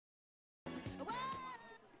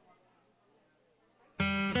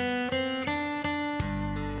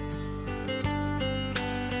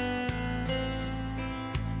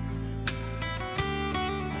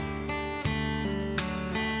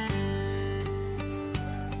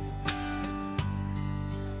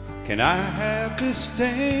Can I have this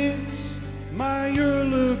dance? My, you're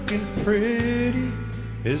looking pretty.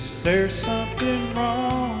 Is there something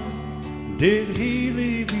wrong? Did he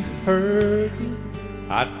leave you hurting?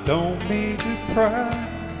 I don't mean to pry,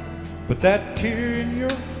 but that tear in your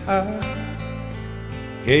eye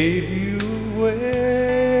gave you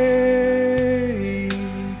away.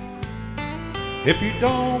 If you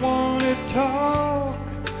don't want to talk,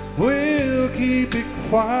 we'll keep it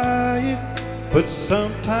quiet. But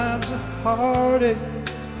sometimes a heartache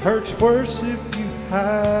hurts worse if you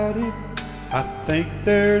hide it. I think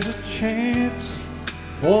there's a chance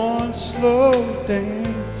one slow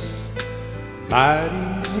dance might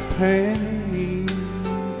ease the pain.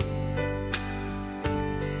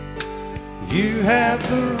 You have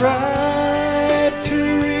the right to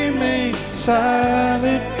remain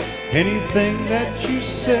silent. Anything that you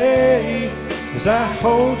say as I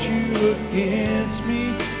hold you against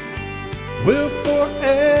me will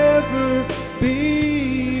forever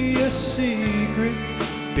be a secret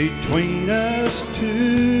between us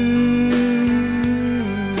two.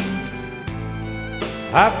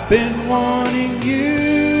 I've been wanting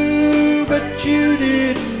you, but you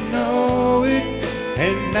didn't know it.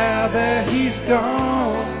 And now that he's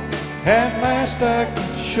gone, at last I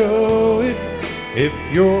can show it. If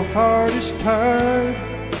your heart is tired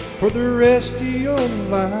for the rest of your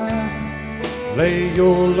life, lay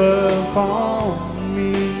your love on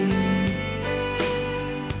me.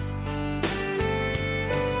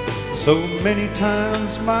 So many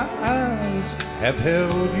times my eyes have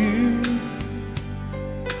held you.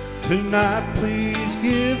 Tonight please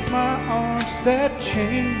give my arms that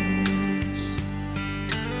chance.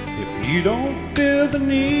 If you don't feel the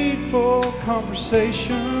need for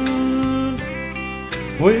conversation,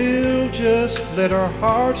 we'll just let our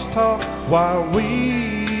hearts talk while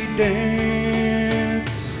we dance.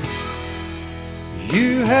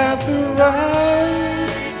 You have the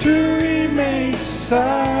right to remain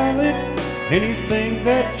silent. Anything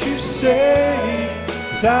that you say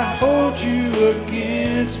as I hold you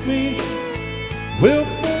against me will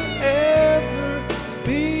forever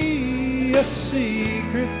be a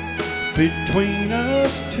secret between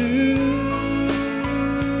us two.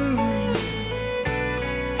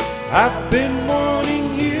 I've been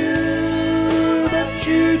wanting you, but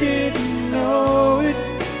you didn't know it.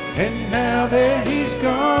 And now that he's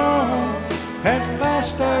gone, at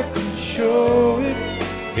last I can show it.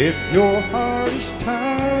 If your heart is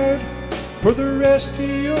tired for the rest of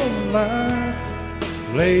your life,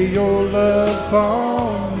 lay your love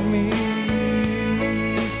on me.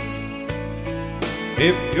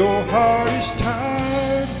 If your heart is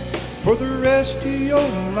tired for the rest of your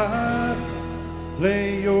life,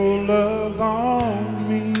 lay your love on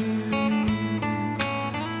me.